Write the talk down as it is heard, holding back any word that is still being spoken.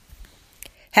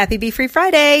Happy Be Free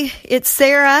Friday. It's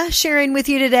Sarah sharing with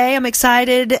you today. I'm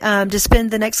excited to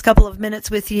spend the next couple of minutes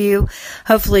with you.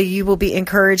 Hopefully you will be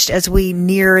encouraged as we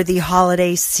near the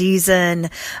holiday season.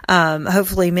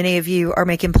 Hopefully many of you are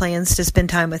making plans to spend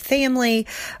time with family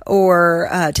or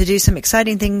to do some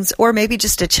exciting things, or maybe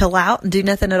just to chill out and do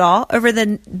nothing at all over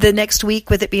the next week,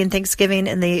 with it being Thanksgiving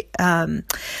and the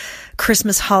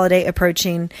Christmas holiday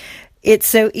approaching. It's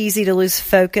so easy to lose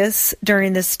focus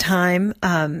during this time,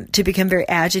 to become very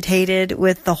agitated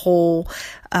with the whole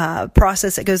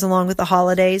process that goes along with the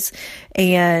holidays.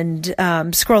 And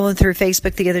scrolling through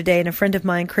Facebook the other day, and a friend of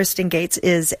mine, Kristen Gates,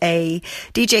 is a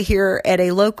DJ here at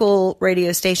a local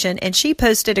radio station, and she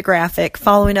posted a graphic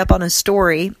following up on a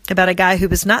story about a guy who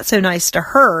was not so nice to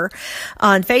her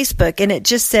on Facebook, and it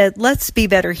just said, "Let's be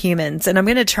better humans." And I'm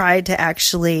going to try to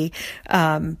actually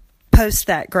post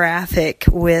that graphic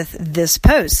with this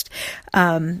post.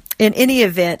 In any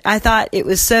event, I thought it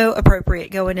was so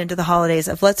appropriate going into the holidays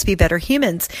of let's be better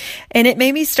humans. And it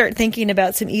made me start thinking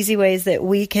about some easy ways that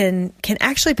we can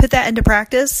actually put that into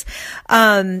practice.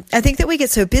 I think that we get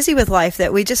so busy with life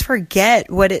that we just forget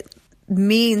what it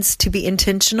means to be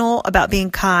intentional about being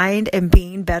kind and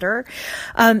being better.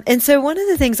 And so one of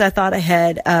the things I thought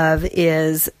ahead of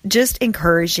is just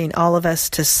encouraging all of us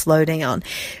to slow down.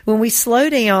 When we slow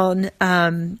down,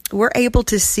 we're able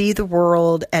to see the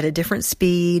world at a different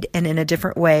speed and in a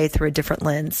different way through a different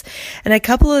lens. And a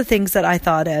couple of things that I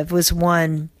thought of was,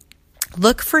 one,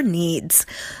 look for needs.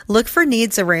 Look for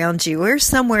needs around you. Where's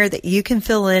somewhere that you can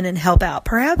fill in and help out?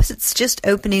 Perhaps it's just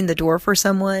opening the door for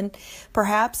someone.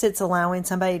 Perhaps it's allowing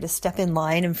somebody to step in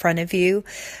line in front of you.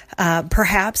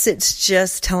 Perhaps it's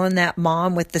just telling that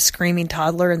mom with the screaming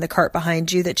toddler in the cart behind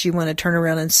you that you want to turn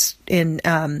around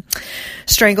and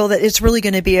strangle, that it's really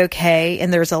going to be okay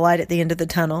and there's a light at the end of the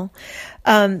tunnel.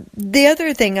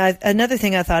 Another thing I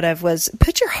thought of was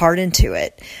put your heart into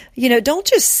it. Don't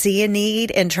just see a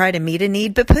need and try to meet a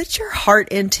need, but put your heart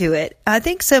into it. I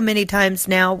think so many times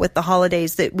now with the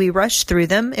holidays that we rush through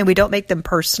them and we don't make them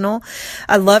personal.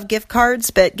 I love gift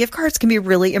cards, but gift cards can be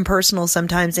really impersonal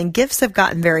sometimes, and gifts have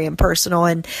gotten very impersonal.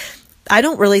 And I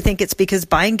don't really think it's because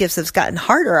buying gifts has gotten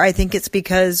harder. I think it's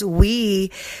because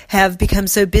we have become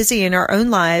so busy in our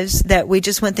own lives that we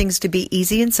just want things to be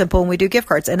easy and simple, and we do gift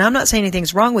cards. And I'm not saying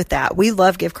anything's wrong with that. We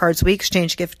love gift cards. We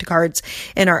exchange gift cards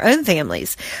in our own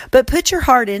families. But put your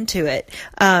heart into it.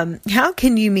 How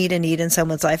can you meet a need in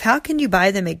someone's life? How can you buy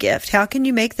them a gift? How can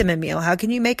you make them a meal? How can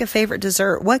you make a favorite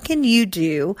dessert? What can you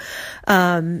do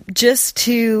just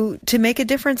to make a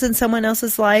difference in someone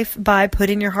else's life by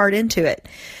putting your heart into it?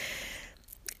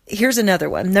 Here's another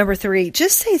one. Number 3,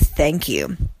 just say thank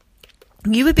you.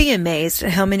 You would be amazed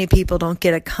at how many people don't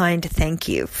get a kind thank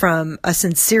you, from a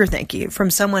sincere thank you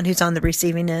from someone who's on the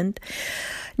receiving end.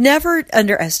 Never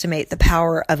underestimate the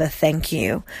power of a thank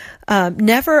you.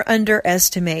 Never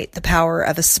underestimate the power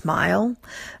of a smile,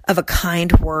 of a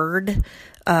kind word,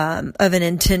 of an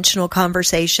intentional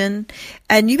conversation.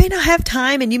 And you may not have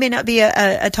time, and you may not be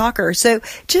a talker. So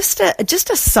just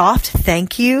a soft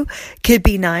thank you could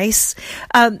be nice.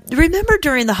 Remember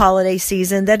during the holiday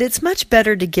season that it's much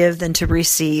better to give than to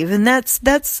receive. And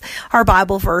that's our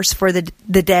Bible verse for the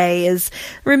day, is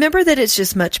remember that it's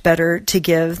just much better to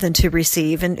give than to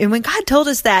receive. And when God told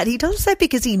us that, He told us that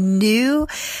because He knew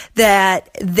that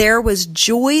there was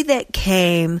joy that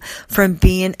came from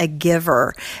being a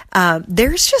giver.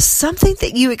 There's just something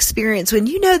that you experience when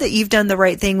you know that you've done the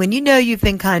right thing, when you know you've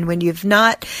been kind, when you've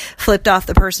not flipped off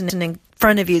the person in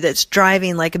front of you that's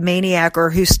driving like a maniac, or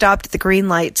who stopped at the green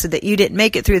light so that you didn't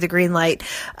make it through the green light.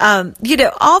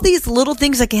 All these little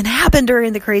things that can happen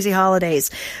during the crazy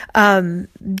holidays.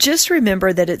 Just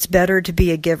remember that it's better to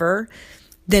be a giver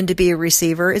than to be a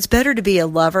receiver. It's better to be a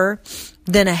lover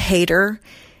than a hater.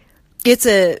 It's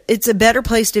a better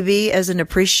place to be as an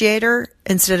appreciator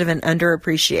instead of an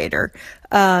underappreciator.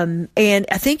 And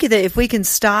I think that if we can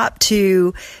stop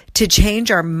to change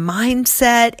our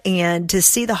mindset and to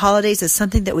see the holidays as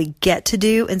something that we get to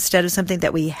do instead of something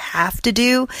that we have to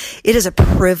do, it is a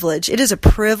privilege. It is a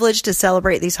privilege to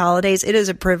celebrate these holidays. It is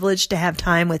a privilege to have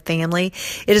time with family.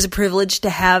 It is a privilege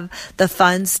to have the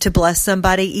funds to bless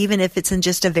somebody, even if it's in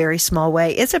just a very small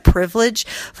way. It's a privilege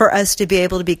for us to be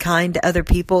able to be kind to other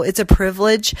people. It's a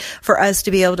privilege for us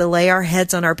to be able to lay our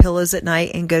heads on our pillows at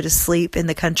night and go to sleep in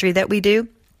the country that we do.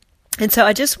 And so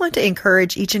I just want to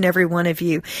encourage each and every one of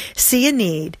you, see a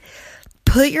need,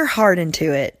 put your heart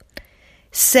into it,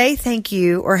 Say thank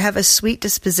you or have a sweet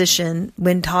disposition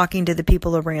when talking to the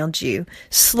people around you.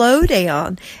 Slow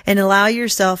down and allow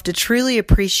yourself to truly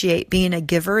appreciate being a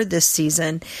giver this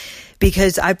season,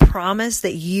 because I promise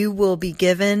that you will be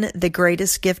given the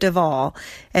greatest gift of all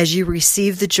as you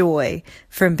receive the joy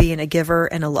from being a giver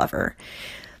and a lover.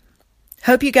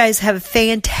 Hope you guys have a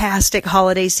fantastic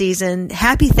holiday season.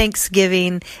 Happy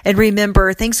Thanksgiving. And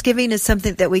remember, Thanksgiving is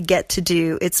something that we get to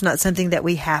do. It's not something that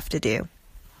we have to do.